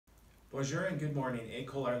Bonjour and good morning,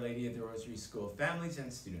 École Our Lady of the Rosary School families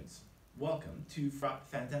and students. Welcome to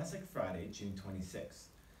Fantastic Friday, June 26th.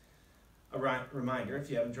 A reminder, if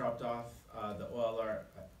you haven't dropped off an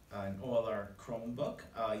OLR Chromebook,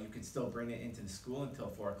 you could still bring it into the school until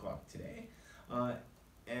 4 o'clock today.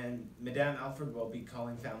 And Madame Alfred will be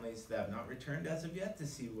calling families that have not returned as of yet to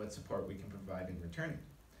see what support we can provide in returning.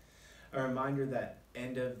 A reminder that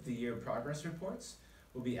end of the year progress reports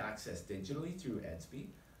will be accessed digitally through EDSB.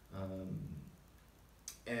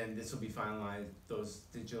 And this will be finalized, those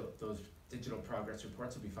digital progress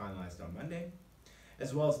reports will be finalized on Monday,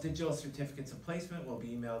 as well as digital certificates of placement will be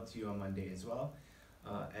emailed to you on Monday as well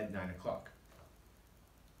at 9 o'clock.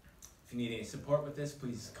 If you need any support with this,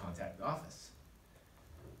 please contact the office.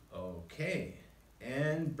 Okay,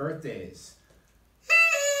 and birthdays.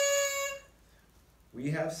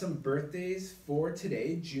 We have some birthdays for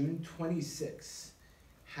today, June 26th.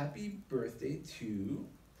 Happy birthday to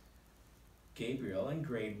Gabriel in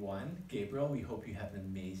grade 1. Gabriel, we hope you have an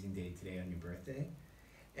amazing day today on your birthday.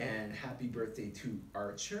 And happy birthday to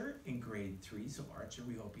Archer in grade 3. So Archer,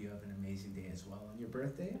 we hope you have an amazing day as well on your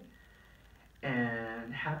birthday.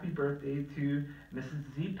 And happy birthday to Mrs.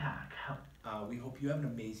 Zepak. We hope you have an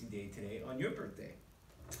amazing day today on your birthday.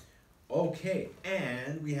 Okay,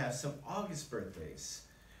 and we have some August birthdays.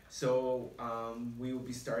 So we will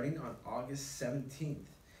be starting on August 17th.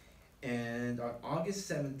 And on August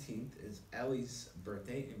 17th is Ellie's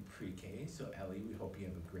birthday in pre-K. So Ellie, we hope you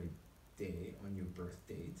have a great day on your birth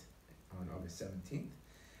date on August 17th.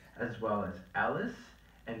 As well as Alice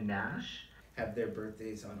and Nash have their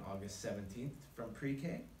birthdays on August 17th from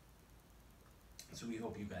pre-K. So we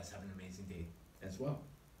hope you guys have an amazing day as well.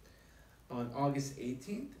 On August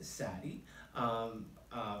 18th, Sadie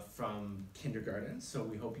from kindergarten. So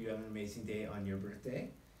we hope you have an amazing day on your birthday.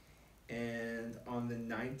 And on the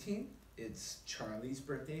 19th, it's Charlie's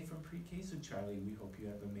birthday from pre-K. So Charlie, we hope you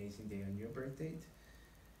have an amazing day on your birthday.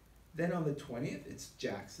 Then on the 20th, it's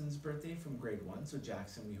Jackson's birthday from grade 1. So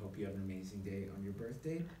Jackson, we hope you have an amazing day on your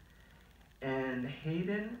birthday. And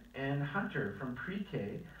Hayden and Hunter from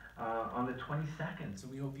pre-K on the 22nd. So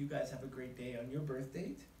we hope you guys have a great day on your birth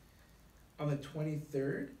date. On the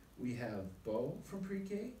 23rd, we have Bo from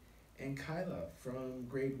pre-K and Kyla from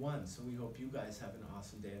grade 1. So we hope you guys have an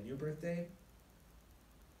awesome day on your birthday.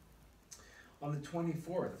 On the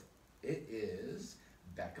 24th, it is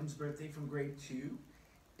Beckham's birthday from grade 2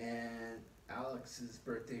 and Alex's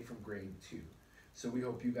birthday from grade 2. So we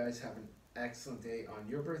hope you guys have an excellent day on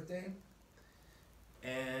your birthday.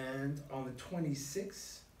 And on the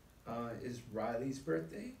 26th is Riley's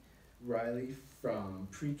birthday. Riley from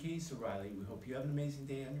pre-K. So Riley, we hope you have an amazing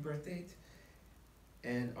day on your birthday.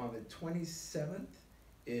 And on the 27th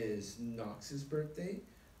is Knox's birthday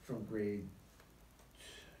from grade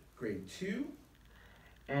 2.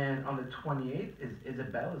 And on the 28th is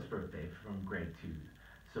Isabella's birthday from grade 2.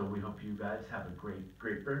 So we hope you guys have a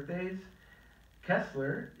great birthdays.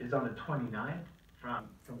 Kessler is on the 29th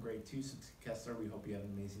from grade 2. So Kessler, we hope you have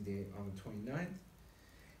an amazing day on the 29th.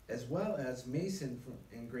 As well as Mason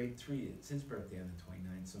in grade 3. It's his birthday on the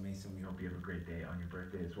 29th. So Mason, we hope you have a great day on your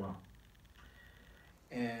birthday as well.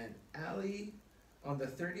 And Allie on the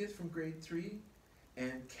 30th from grade 3,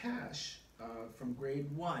 and Cash from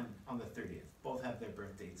grade 1 on the 30th. Both have their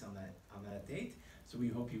birth dates on that date. So we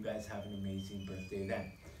hope you guys have an amazing birthday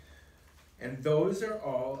then. And those are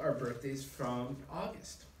all our birthdays from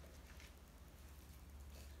August.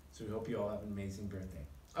 So we hope you all have an amazing birthday.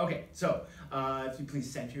 Okay, so if you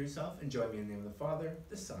please center yourself and join me in the name of the Father,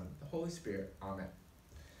 the Son, the Holy Spirit. Amen.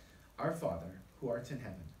 Our Father, who art in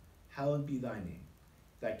heaven, hallowed be thy name.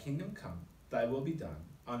 Thy kingdom come, thy will be done,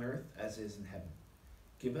 on earth as it is in heaven.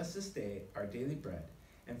 Give us this day our daily bread,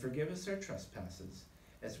 and forgive us our trespasses,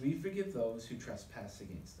 as we forgive those who trespass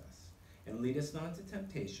against us. And lead us not into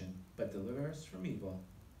temptation, but deliver us from evil.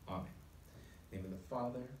 Amen. In the name of the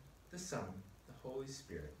Father, the Son, the Holy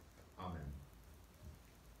Spirit. Amen.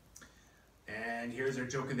 And here's our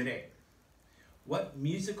joke of the day. What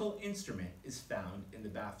musical instrument is found in the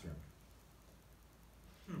bathroom?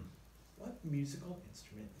 What musical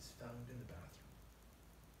instrument is found in the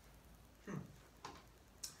bathroom?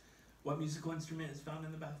 What musical instrument is found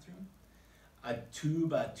in the bathroom? A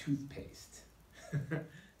tube of toothpaste.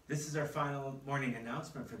 This is our final morning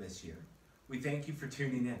announcement for this year. We thank you for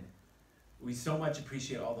tuning in. We so much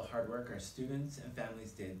appreciate all the hard work our students and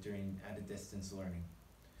families did during at-a-distance learning.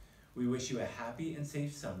 We wish you a happy and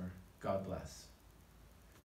safe summer. God bless.